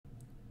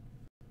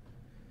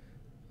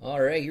All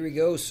right, here we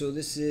go. So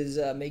this is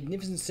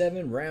Magnificent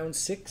 7, round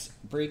 6,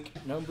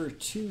 break number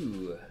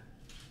 2.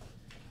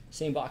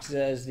 Same boxes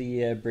as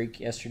the break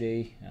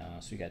yesterday.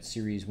 So we got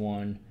Series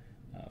 1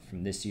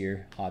 from this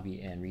year, Hobby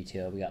and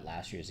Retail. We got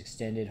last year's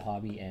Extended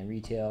Hobby and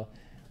Retail.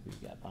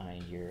 We've got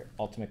behind your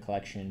Ultimate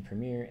Collection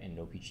Premier and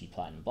OPC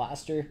Platinum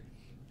Blaster.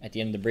 At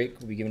the end of the break,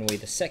 we'll be giving away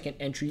the second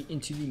entry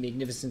into the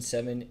Magnificent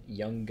 7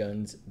 Young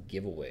Guns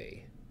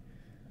giveaway.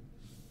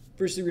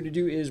 First thing we're going to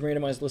do is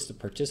randomize the list of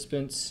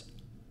participants.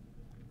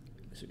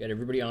 So we got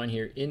everybody on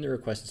here in the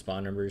requested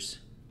spot numbers.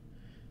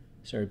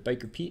 Starting with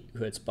Biker Pete,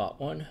 who had spot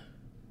 1.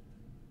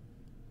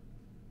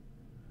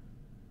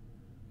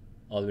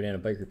 All the way down to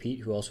Biker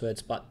Pete, who also had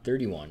spot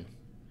 31.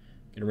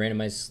 Going to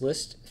randomize this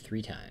list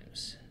 3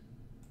 times.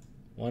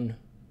 1,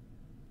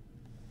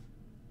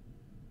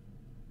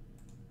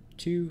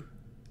 2,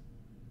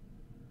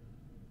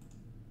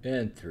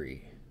 and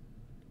 3.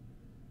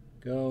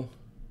 Go.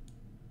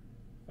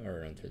 I'll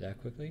run through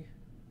that quickly.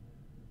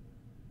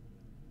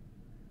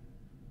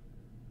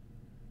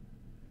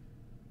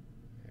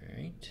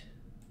 Alright.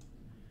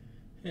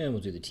 And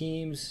we'll do the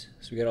teams.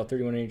 So we got all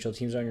 31 NHL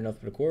teams on here in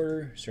alphabetical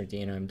order. Start with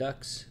the Anaheim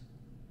Ducks.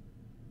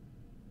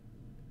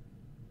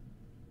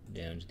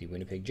 Down to the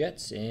Winnipeg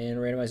Jets. And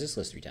randomize this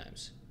list 3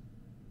 times.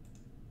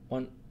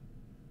 1,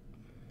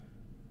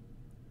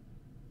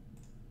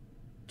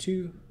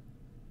 2,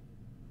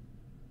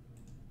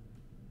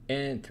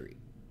 and 3.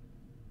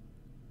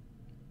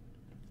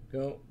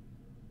 Go.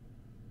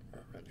 I'll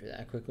run through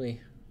that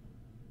quickly.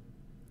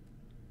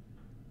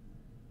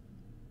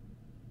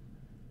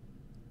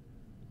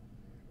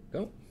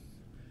 Go. I'm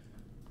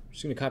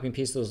just going to copy and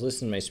paste those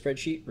lists in my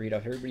spreadsheet. Read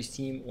off everybody's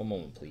team. One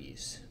moment,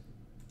 please.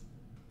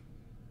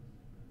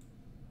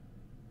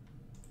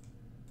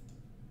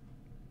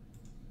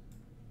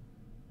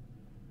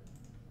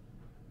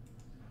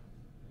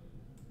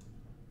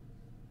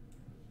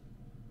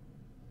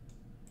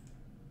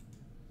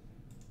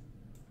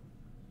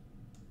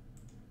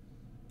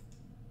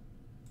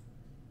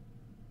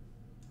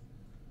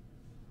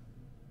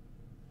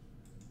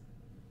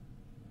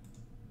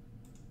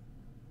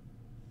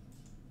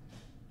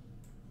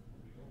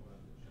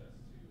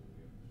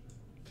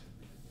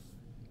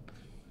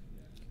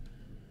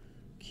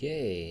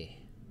 Okay.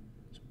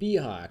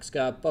 Seahawks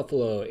got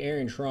Buffalo,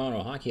 Aaron,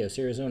 Toronto, Hockey House,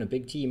 Arizona,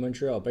 Big T,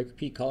 Montreal, Biker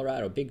Pete,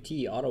 Colorado, Big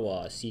T,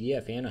 Ottawa,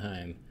 CDF,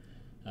 Anaheim,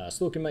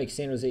 Slokin Mike,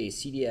 San Jose,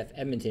 CDF,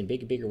 Edmonton,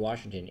 Baker,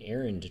 Washington,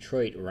 Aaron,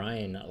 Detroit,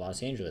 Ryan,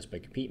 Los Angeles,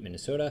 Biker Pete,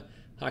 Minnesota,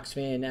 Hawks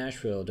fan,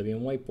 Nashville,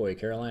 WM White Boy,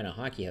 Carolina,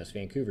 Hockey House,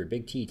 Vancouver,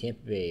 Big T,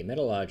 Tampa Bay,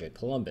 Metalogic,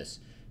 Columbus,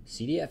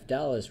 CDF,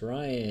 Dallas,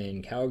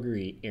 Ryan,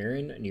 Calgary,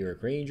 Aaron, New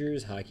York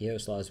Rangers, Hockey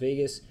House, Las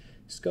Vegas,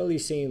 Scully,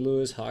 St.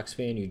 Louis, Hawks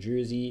fan, New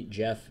Jersey,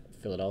 Jeff,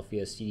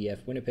 Philadelphia,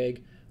 CDF,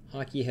 Winnipeg,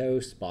 Hockey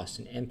House,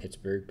 Boston, and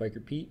Pittsburgh,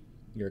 Biker Pete,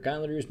 New York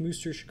Islanders,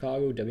 Mooster,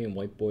 Chicago, WM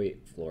White Boy,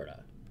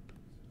 Florida.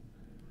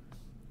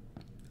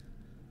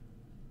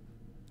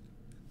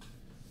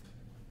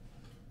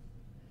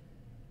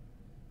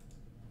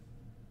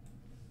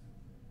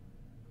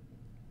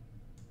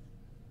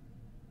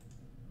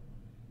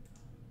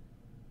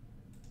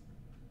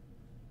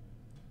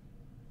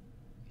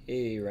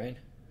 Hey, Ryan.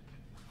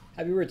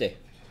 Happy birthday.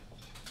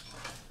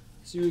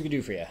 See what we can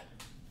do for you.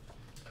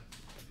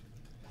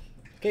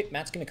 Okay,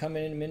 Matt's going to come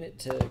in a minute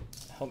to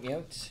help me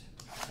out.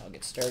 I'll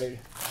get started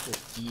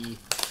with the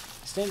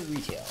Extended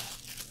Retail.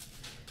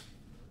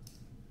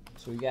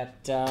 So we got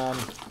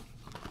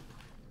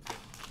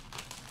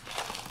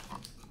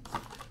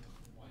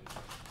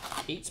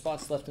 8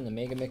 spots left in the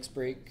Mega Mix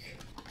break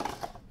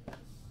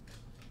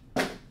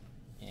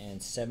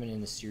and 7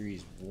 in the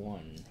Series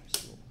 1.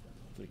 So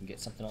if we can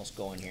get something else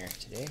going here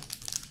today.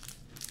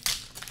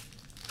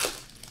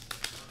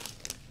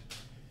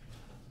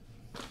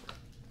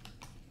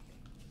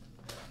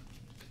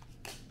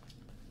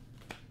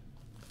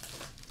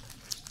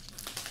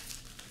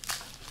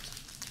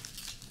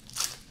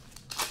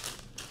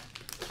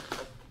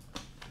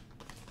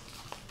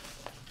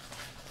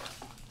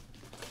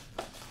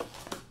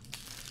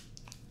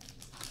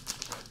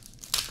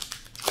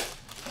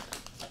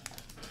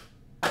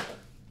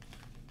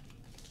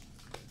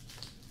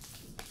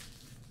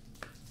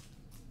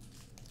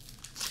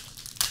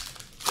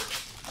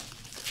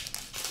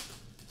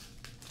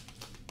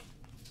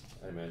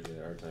 I imagine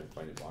there are time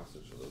finding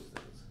boxes for those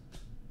things.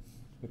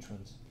 Which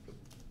ones?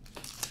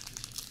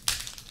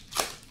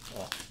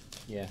 Oh,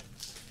 yeah.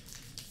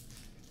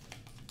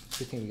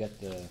 Good thing we got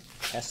the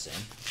S in.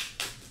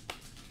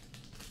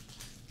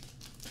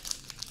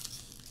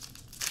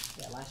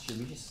 Yeah, last year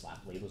we just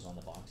slapped labels on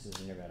the boxes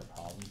and never had a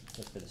problem.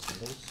 That's for the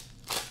singles.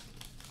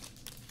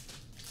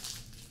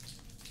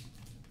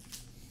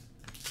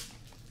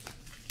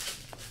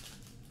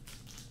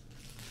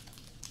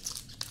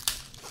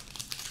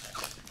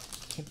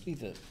 I can't believe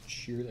the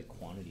sheer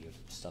quantity of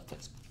stuff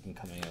that's been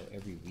coming out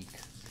every week.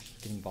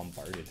 Getting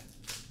bombarded.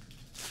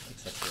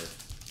 Except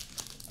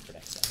for Upper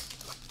Deck stuff.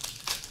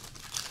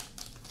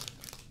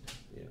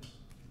 Yeah.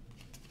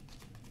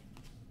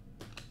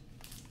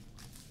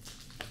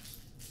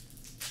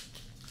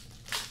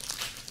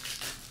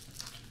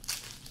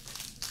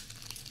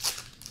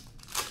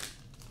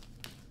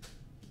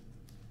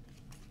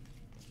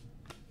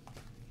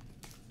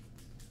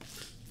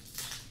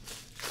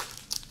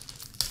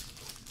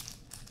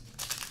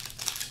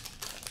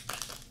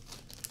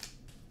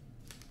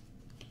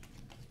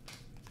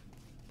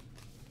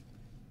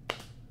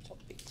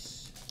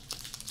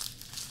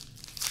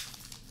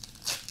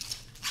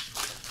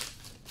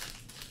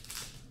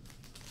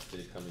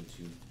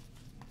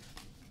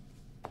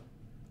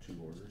 two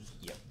orders.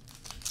 Yep.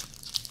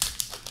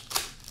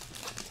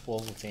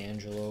 12 with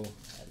Angelo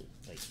at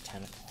like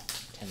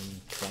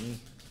 10:20,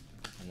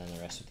 and then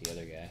the rest with the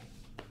other guy.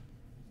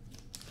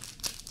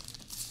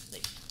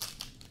 Like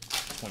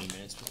 20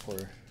 minutes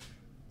before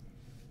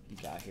he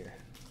got here.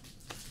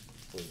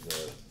 Was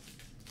the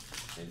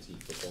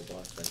antique football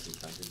box actually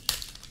packaged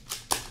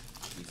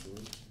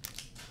decently?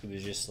 It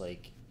was just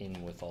like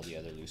in with all the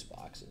other loose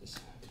boxes,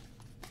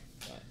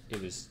 but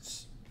it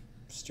was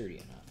sturdy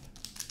enough.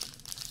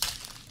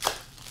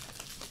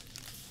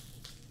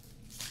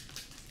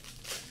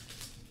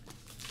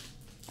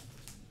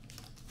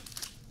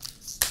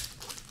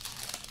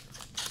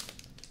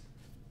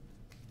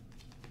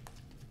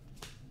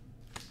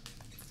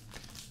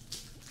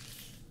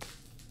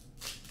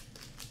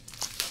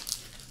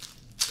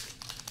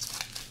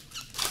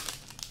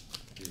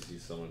 Did you see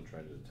someone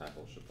trying to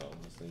tackle Chappelle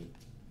last night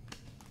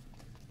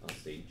on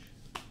stage?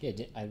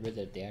 Yeah, I read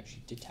that they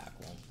actually did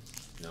tackle him.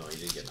 No, he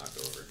didn't get knocked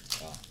over.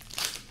 Oh.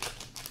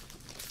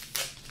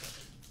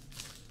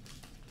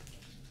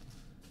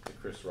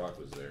 Chris Rock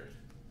was there.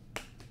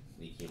 And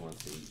he came on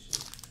stage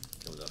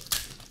and comes up.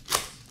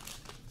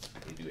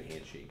 They do a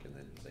handshake and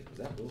then he's like, "Was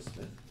that Will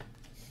Smith?"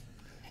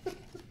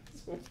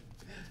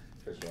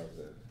 Chris Rock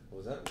said,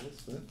 "Was that Will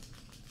Smith?"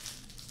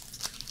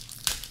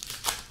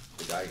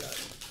 The guy got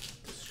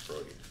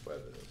destroyed by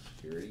the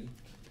security.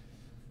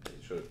 They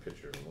showed a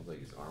picture of him. It looked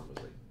like his arm was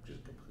like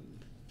just completely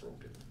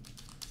broken.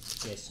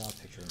 Yeah, I saw a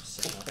picture of him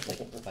sitting up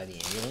like by the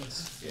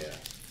ambulance. Yeah.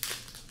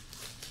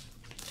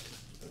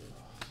 I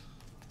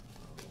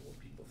don't know what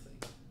people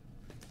think.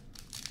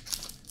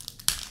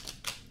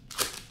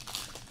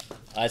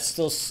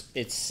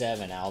 It's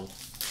 7. Al,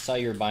 saw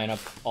you were buying up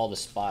all the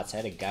spots. I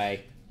had a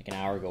guy like an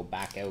hour ago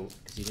back out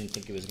because he didn't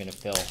think it was gonna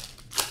fill,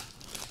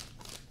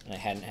 and I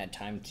hadn't had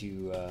time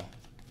to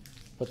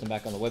put them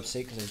back on the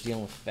website because I was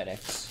dealing with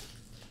FedEx.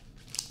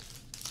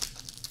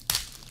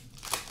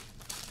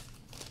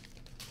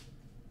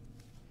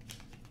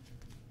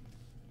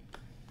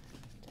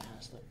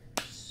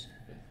 Dazzlers.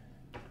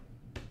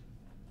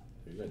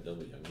 Have you got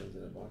double young guns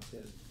in that box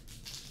yet?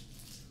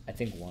 I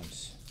think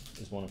once.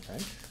 Is one a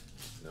French?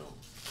 No.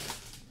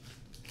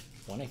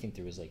 One, I think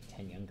there was like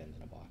 10 young guns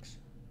in a box.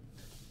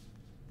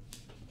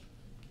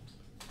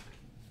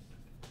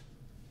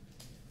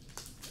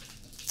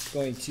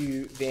 Going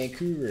to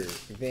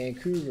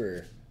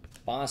Vancouver,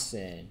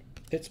 Boston,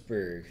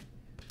 Pittsburgh,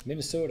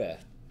 Minnesota,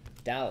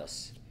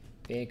 Dallas,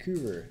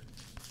 Vancouver,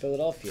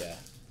 Philadelphia,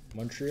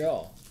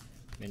 Montreal,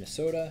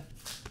 Minnesota,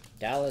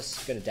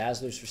 Dallas. Got a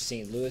Dazzlers for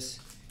St. Louis,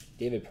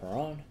 David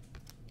Perron.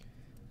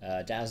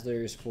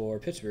 Dazzlers for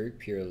Pittsburgh,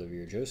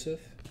 Pierre-Olivier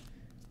Joseph.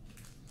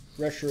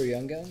 Retro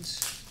Young Guns,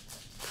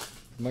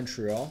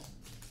 Montreal.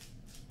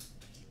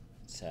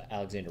 It's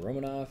Alexander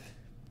Romanov.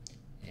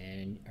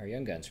 And our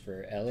Young Guns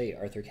for LA,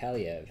 Arthur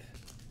Kaliev.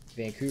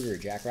 Vancouver,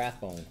 Jack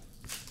Rathbone.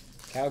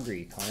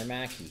 Calgary, Connor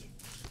Mackey.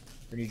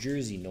 For New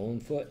Jersey,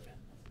 Nolan Foote.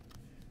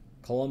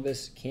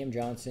 Columbus, Cam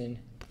Johnson.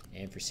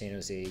 And for San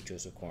Jose,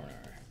 Joseph Corner.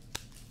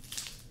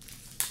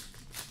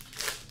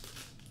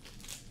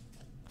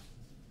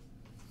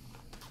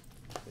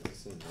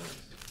 It's so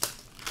nice.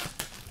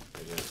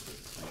 I guess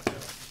it's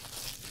detail.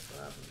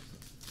 What happens?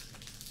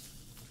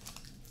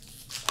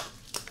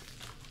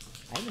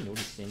 I haven't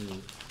noticed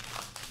any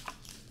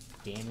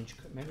damage.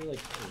 Remember, like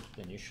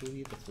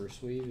initially, the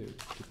first wave,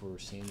 people were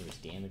saying there was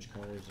damage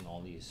cards and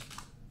all these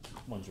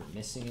ones were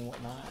missing and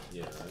whatnot.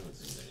 Yeah, I haven't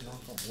seen that.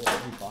 Knock on wood,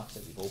 every box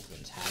that we've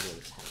opened had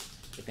those.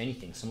 If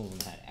anything, some of them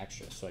had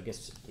extra. So I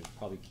guess there's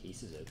probably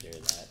cases out there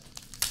that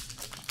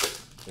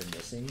they're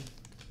missing.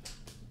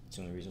 It's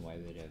the only reason why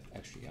they'd have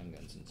extra Young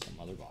Guns in some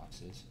other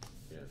boxes.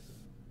 Yes.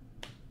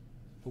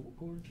 But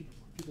what were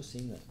people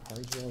saying that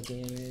cards were all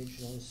damaged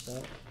and all this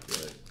stuff?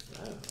 Yeah,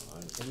 I don't know.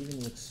 It even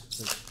looks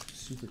like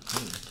super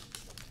clean.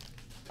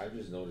 I've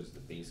just noticed the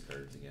base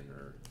cards again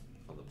are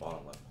on the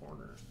bottom left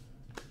corner.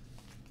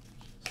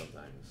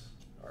 Sometimes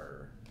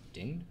are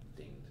Dinged?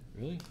 dinged.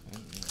 Really? I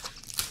don't know.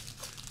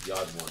 The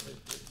odd one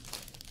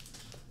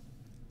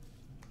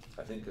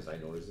I think because I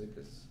noticed it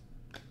because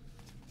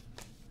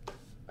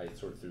I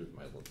sort through with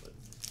my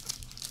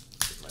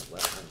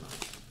left, I don't know.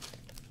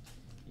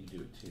 You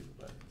do it too,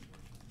 but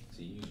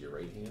so you use your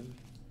right hand,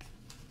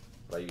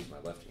 but I use my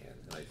left hand,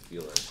 and I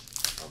feel it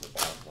on the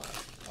bottom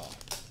left. Oh.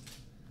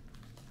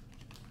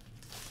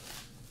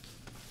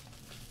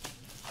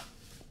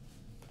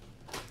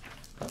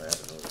 But I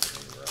haven't noticed it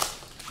anywhere else.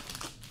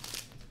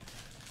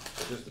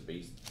 But just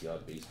the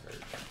odd base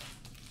card.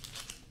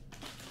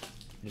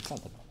 It's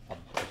not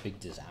a big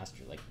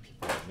disaster like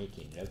people are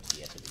making it out to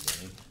be at the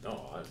beginning.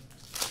 No,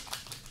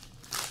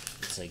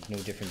 It's like no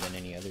different than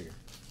any other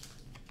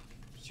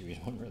Series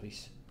 1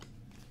 release.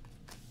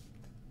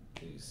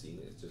 can you see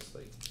it? It's just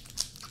like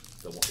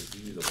it's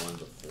usually the one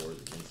before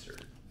the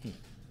insert.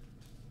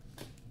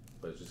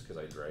 But it's just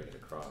because I drag it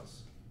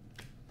across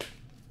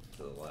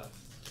to the left.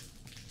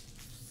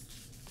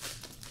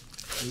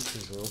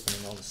 Because we're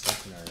opening all the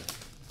stuff in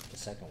the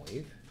second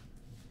wave.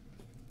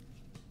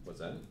 What's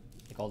that?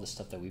 like all the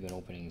stuff that we've been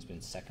opening has been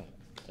second.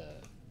 The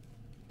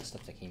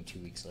stuff that came 2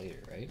 weeks later,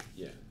 right?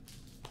 Yeah.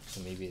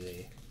 So maybe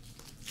they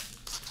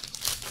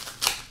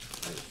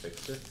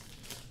fixed it.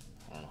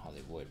 I don't know how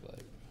they would, but.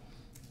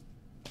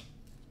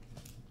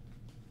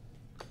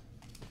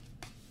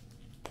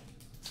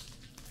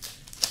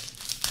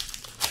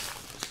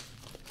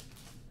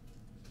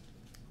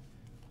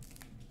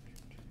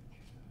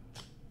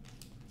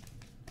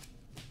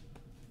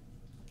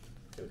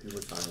 People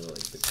were talking about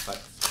like the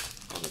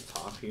cuts on the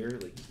top here,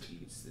 like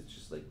it's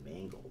just like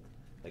mangled,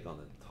 like on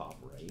the top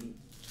right.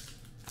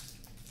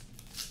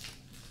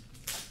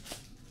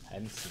 I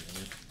haven't seen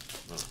any.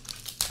 Oh.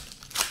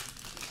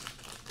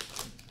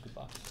 Good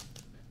box.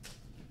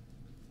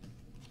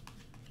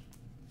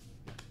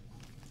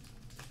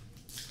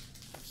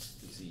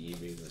 You see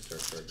eBay gonna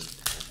start charging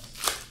tax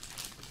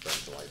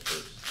starting July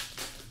 1st.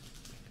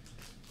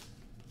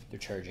 They're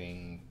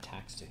charging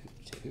tax to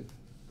who?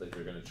 Like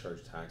they're gonna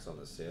charge tax on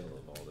the sale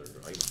of all their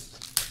items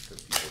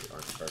because people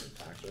aren't charging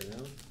tax right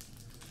now.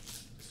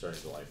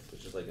 Starting July,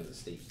 it's just like in the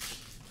States.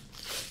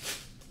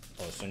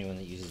 Oh, so anyone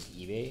that uses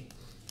eBay?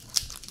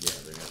 Yeah,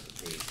 they're gonna have to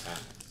pay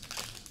tax.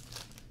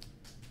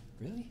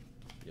 Really?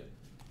 Yeah.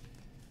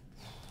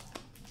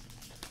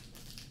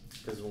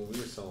 Because when we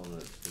were selling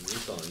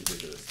eBay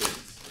to the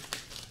States,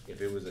 if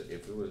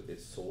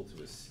it's sold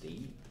to a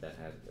state that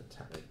had a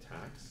like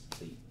tax,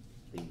 they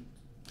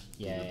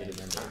Yeah, I limited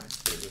remember. tax.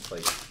 They're just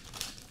like,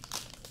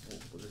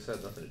 well, this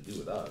has nothing to do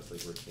with us.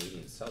 Like we're a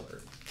Canadian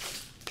seller.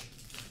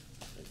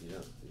 Like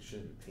you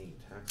shouldn't be paying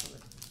tax on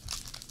it.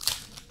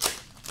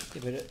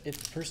 Yeah, but if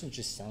the person's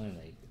just selling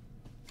like,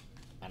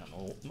 I don't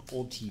know,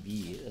 old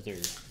TV that they're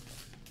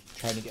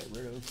trying to get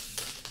rid of,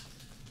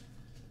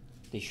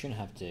 they shouldn't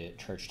have to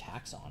charge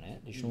tax on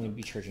it. They should only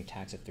be charging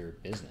tax if they're a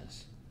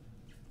business.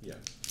 Yeah.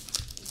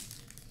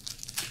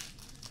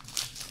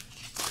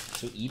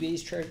 So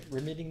eBay's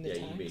remitting the Yeah,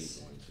 tax? eBay's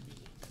going to be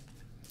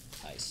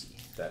I see.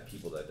 that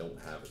people that don't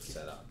have it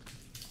set up.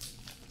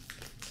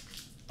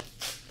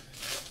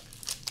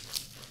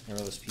 There are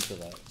those people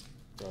that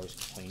were always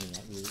complaining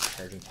that we were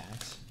charging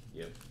tax.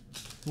 Yep.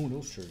 No one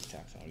else charges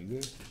tax on you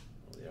guys.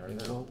 Well, they are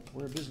Like, now. well,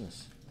 we're a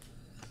business.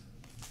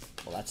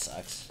 Well, that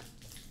sucks.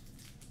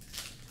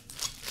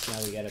 So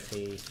now we gotta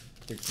pay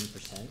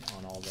 13%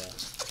 on all the.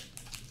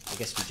 I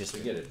guess we just.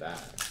 We get it back.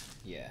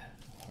 Yeah,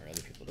 or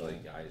other people But don't.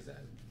 like guys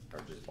that are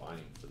just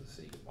buying for the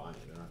sake of buying,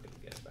 they're not gonna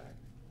get it back.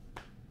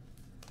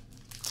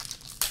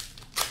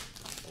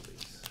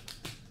 Nobody's.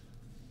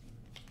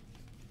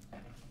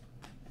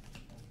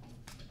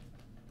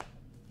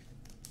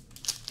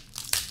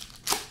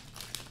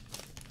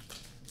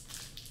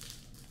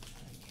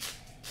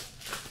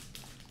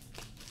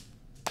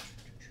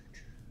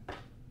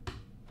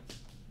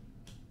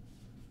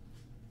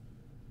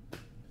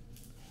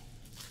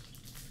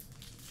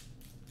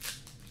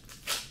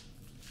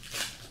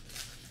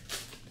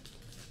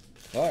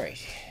 All right.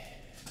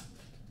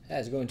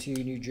 That's going to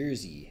New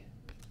Jersey,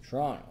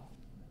 Toronto,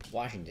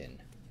 Washington,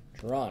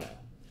 Toronto,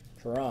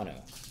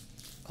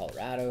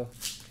 Colorado,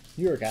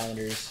 New York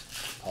Islanders,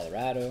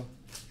 Colorado,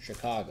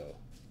 Chicago,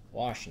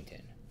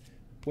 Washington,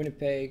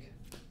 Winnipeg,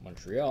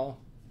 Montreal,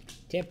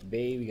 Tampa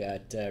Bay. We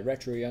got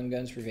Retro Young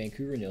Guns for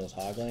Vancouver, Nils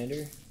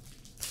Hoglander.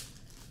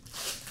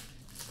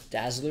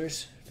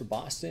 Dazzlers for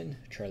Boston,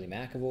 Charlie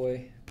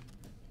McAvoy.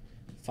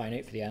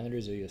 Finite for the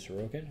Islanders, Ilya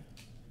Sorokin.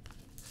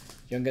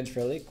 Young Guns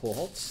for LA, Cole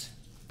Holtz.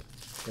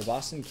 For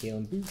Boston,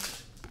 Kalen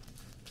Booth.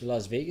 For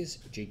Las Vegas,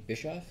 Jake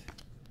Bischoff.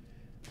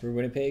 For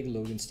Winnipeg,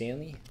 Logan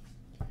Stanley.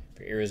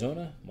 For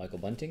Arizona, Michael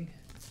Bunting.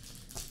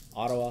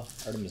 Ottawa,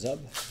 Artem Zub.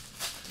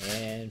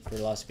 And for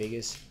Las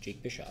Vegas,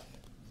 Jake Bischoff.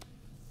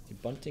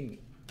 Did Bunting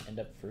end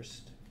up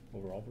first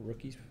overall for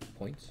rookies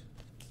points?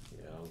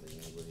 Yeah, I don't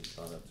think anybody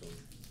caught up to him.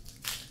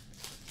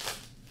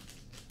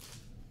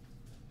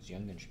 Those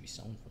Young Guns should be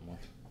selling for more.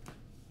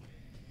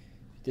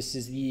 This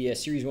is the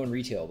Series 1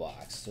 retail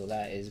box. So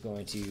that is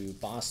going to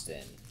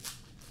Boston,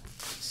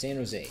 San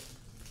Jose,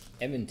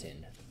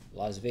 Edmonton,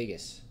 Las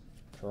Vegas,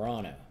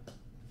 Toronto,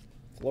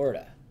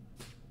 Florida,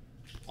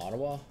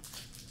 Ottawa,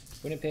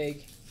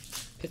 Winnipeg,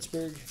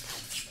 Pittsburgh,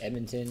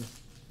 Edmonton,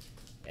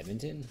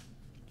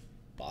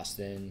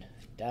 Boston,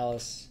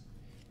 Dallas,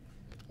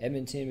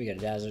 Edmonton. We got a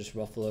Dazzlers for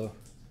Buffalo,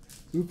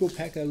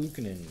 Ukko-Pekka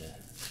Luukkonen.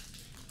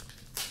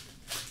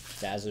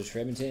 Dazzlers for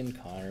Edmonton,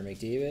 Connor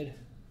McDavid.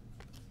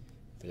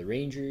 For the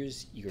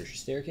Rangers, Igor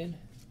Shesterkin.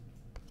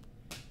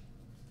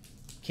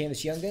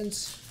 Canvas Young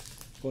Guns,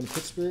 going to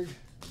Pittsburgh,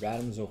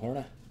 Radim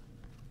Zohorna.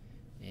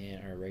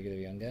 And our regular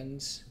Young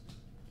Guns.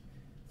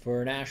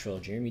 For Nashville,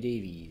 Jeremy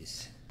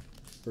Davies.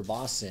 For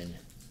Boston,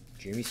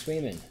 Jeremy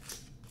Swayman.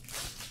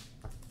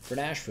 For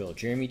Nashville,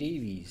 Jeremy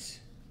Davies.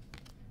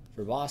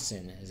 For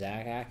Boston,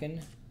 Zach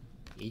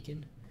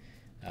Aiken.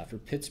 For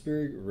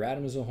Pittsburgh,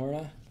 Radim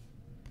Zohorna.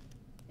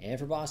 And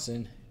for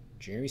Boston,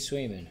 Jeremy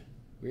Swayman.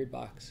 Weird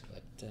box,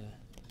 but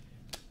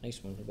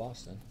nice one for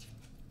Boston.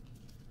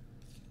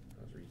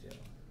 That was retail.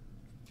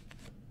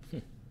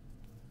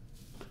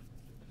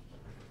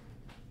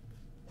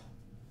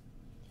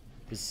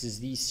 This is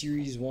the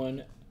Series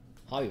 1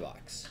 Hobby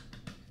Box.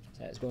 So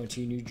That's going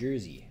to New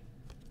Jersey,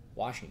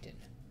 Washington,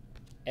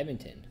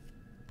 Edmonton,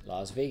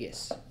 Las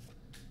Vegas,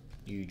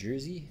 New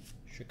Jersey,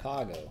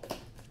 Chicago,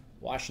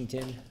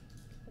 Washington,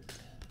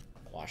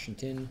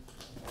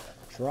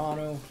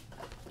 Toronto,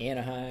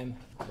 Anaheim,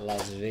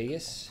 Las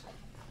Vegas,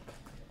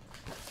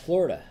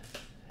 Florida,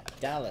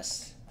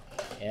 Dallas,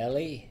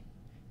 LA.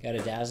 Got a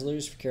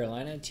Dazzlers for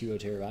Carolina,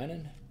 Teuvo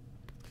Teravainen.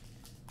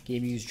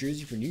 Game Used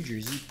jersey for New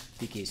Jersey,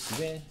 PK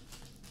Subban.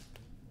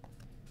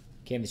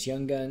 Canvas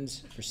Young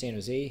Guns for San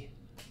Jose,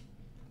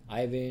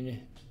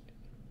 Ivan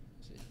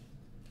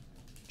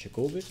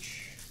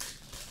Chekhovich.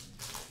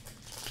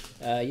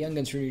 Young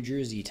Guns for New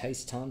Jersey,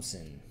 Tyce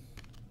Thompson.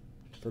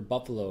 For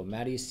Buffalo,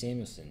 Mattias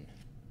Samuelsson.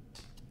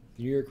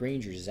 New York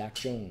Rangers, Zach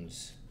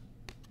Jones.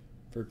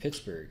 For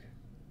Pittsburgh,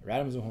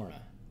 Radim Zohorna.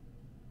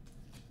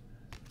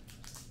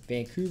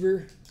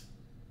 Vancouver,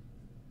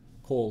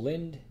 Cole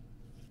Lind.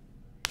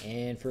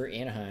 And for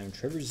Anaheim,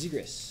 Trevor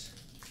Zegras.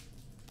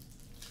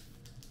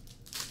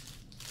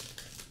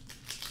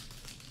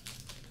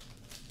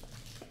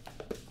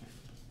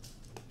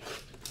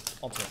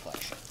 Ultimate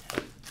Collection.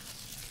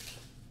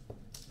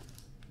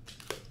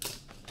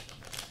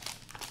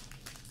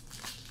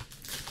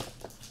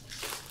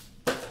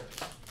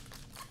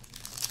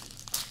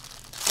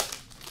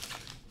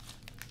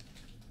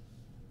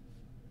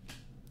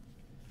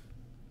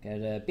 Got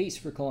a base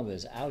for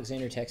Columbus,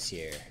 Alexander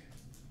Texier.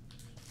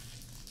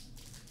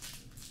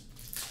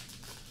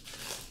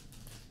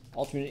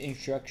 Alternate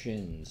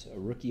instructions, a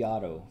rookie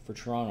auto for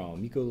Toronto,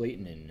 Mikko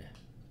Lehtinen.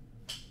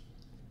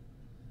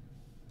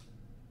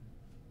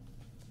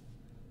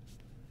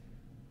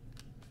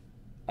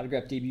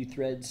 Autograph debut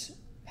threads,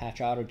 patch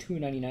auto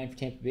 299 for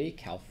Tampa Bay,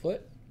 Cal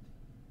Foote.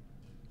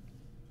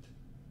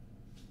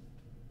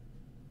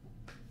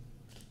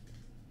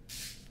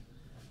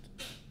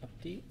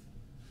 Update,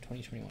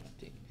 2021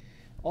 update.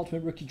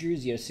 Ultimate rookie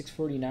jersey at a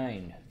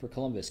 649 for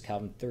Columbus,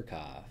 Calvin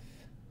Thurkoff.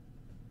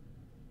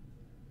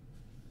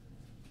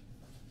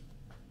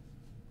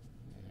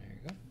 There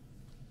you go.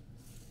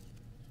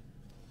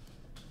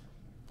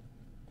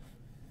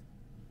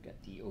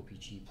 Got the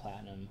OPG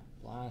Platinum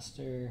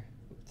Blaster.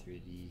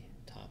 Through the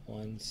top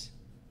ones.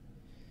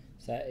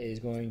 So that is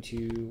going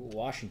to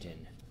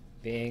Washington,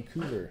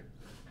 Vancouver,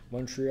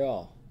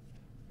 Montreal,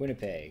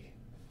 Winnipeg,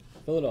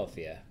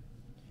 Philadelphia,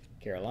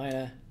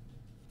 Carolina,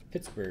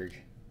 Pittsburgh,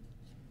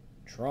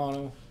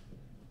 Toronto.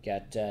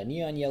 Got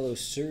Neon Yellow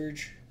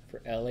Surge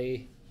for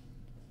LA,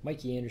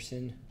 Mikey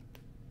Anderson,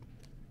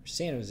 for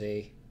San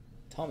Jose,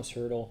 Thomas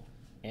Hertl,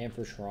 and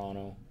for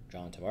Toronto,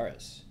 John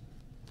Tavares.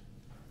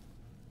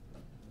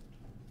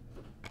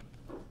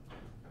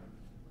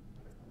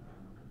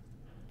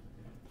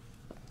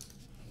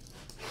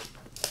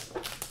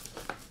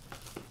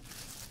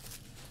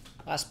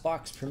 Last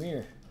box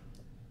premiere.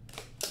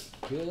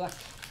 Good luck.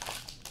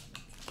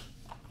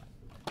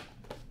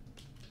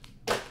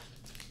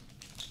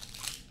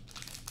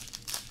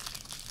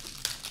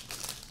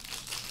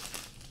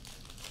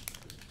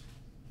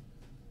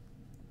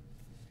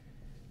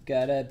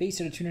 Got a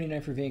base out of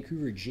 299 for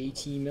Vancouver,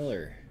 JT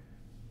Miller.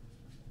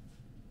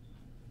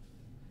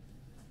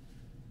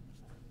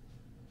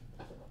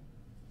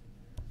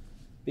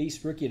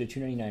 Base rookie out of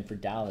 299 for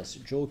Dallas,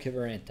 Joel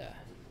Kiviranta.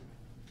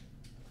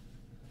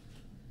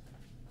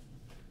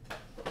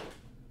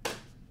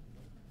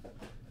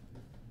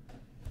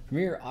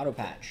 Premier Auto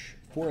Patch,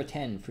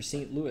 4/10 for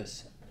St.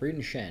 Louis,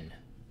 Braden Shen.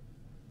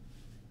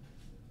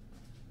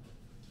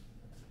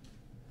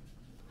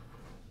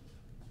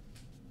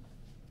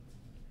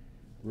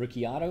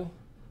 Rookie Auto,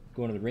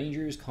 going to the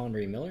Rangers,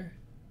 Condre Miller.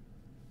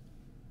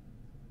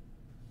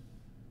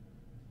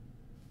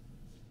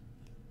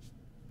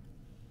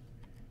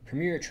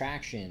 Premier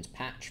Attractions,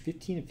 patch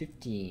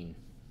 15/15.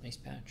 Nice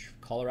patch.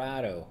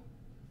 Colorado.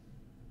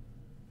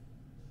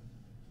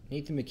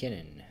 Nathan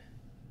McKinnon.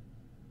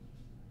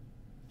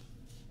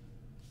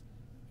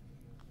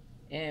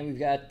 And we've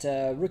got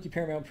rookie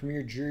Paramount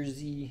Premier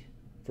jersey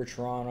for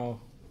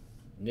Toronto,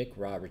 Nick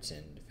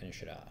Robertson to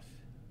finish it off.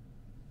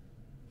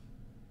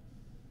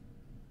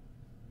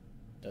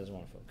 Doesn't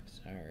want to focus.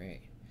 All right.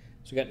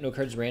 So we got no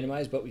cards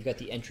randomized, but we've got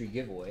the entry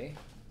giveaway.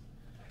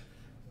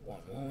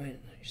 One moment.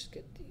 Let me just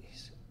get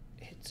these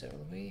hits out of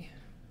the way.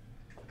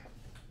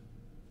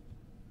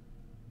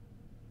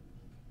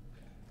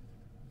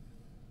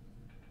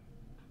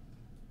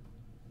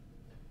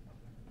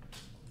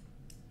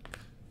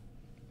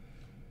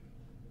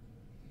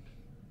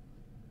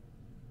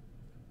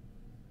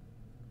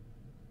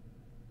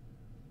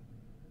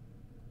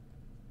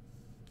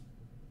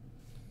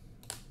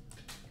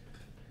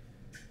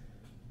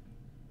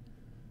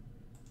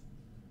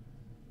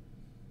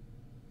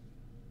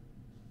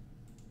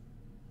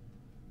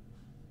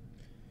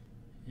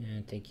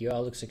 And thank you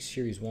all. Looks like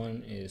Series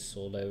 1 is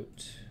sold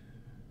out.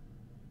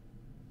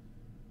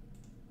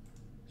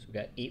 So we've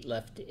got 8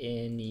 left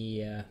in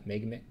the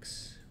Mega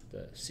Mix,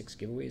 the 6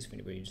 giveaways, if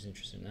anybody's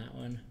interested in that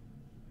one.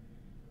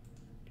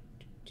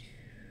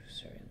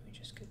 Sorry, let me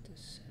just get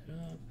this set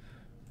up.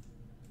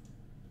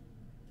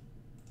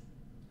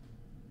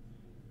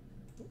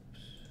 Oops.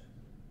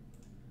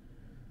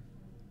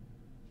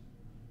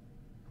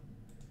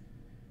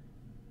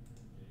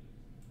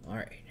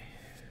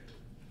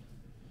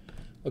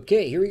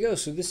 Okay, here we go.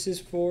 So this is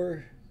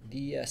for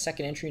the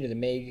second entry into the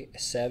Meg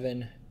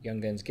 7 Young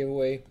Guns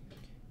giveaway.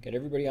 Got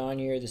everybody on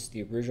here. This is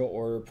the original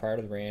order prior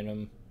to the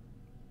random.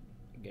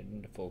 Get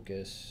into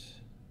focus.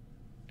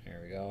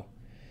 There we go.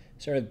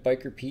 Starting with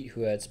Biker Pete,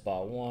 who had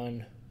spot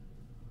 1,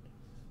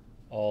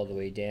 all the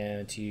way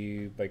down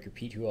to Biker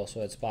Pete, who also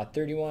had spot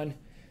 31.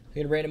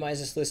 We're going to randomize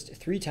this list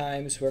 3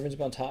 times. Whoever's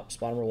up on top,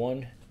 spot number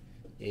 1,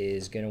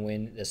 is going to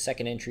win the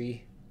second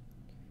entry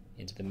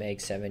into the Meg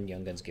 7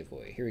 Young Guns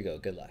giveaway. Here we go.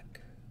 Good luck.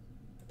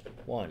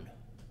 1.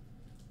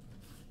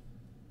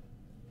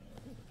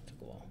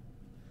 Took a while.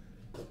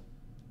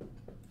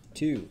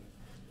 2.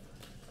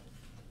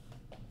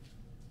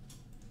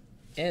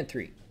 And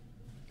 3.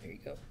 There you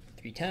go.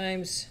 3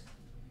 times.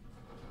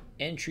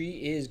 Entry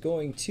is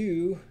going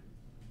to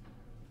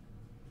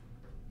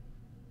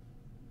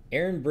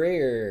Aaron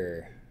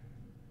Breyer.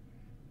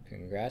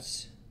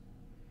 Congrats.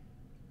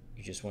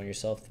 You just won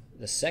yourself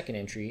the second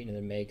entry into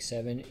the Meg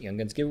 7 Young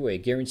Guns giveaway.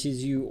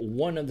 Guarantees you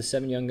one of the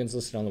 7 Young Guns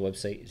listed on the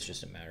website. It's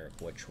just a matter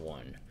of which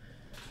one.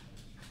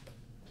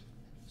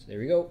 So there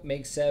we go.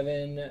 Meg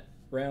 7,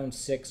 round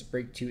 6,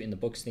 break 2 in the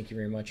books. Thank you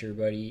very much,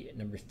 everybody.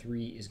 Number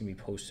 3 is going to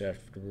be posted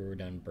after we're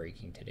done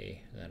breaking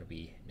today. That'll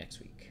be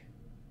next week.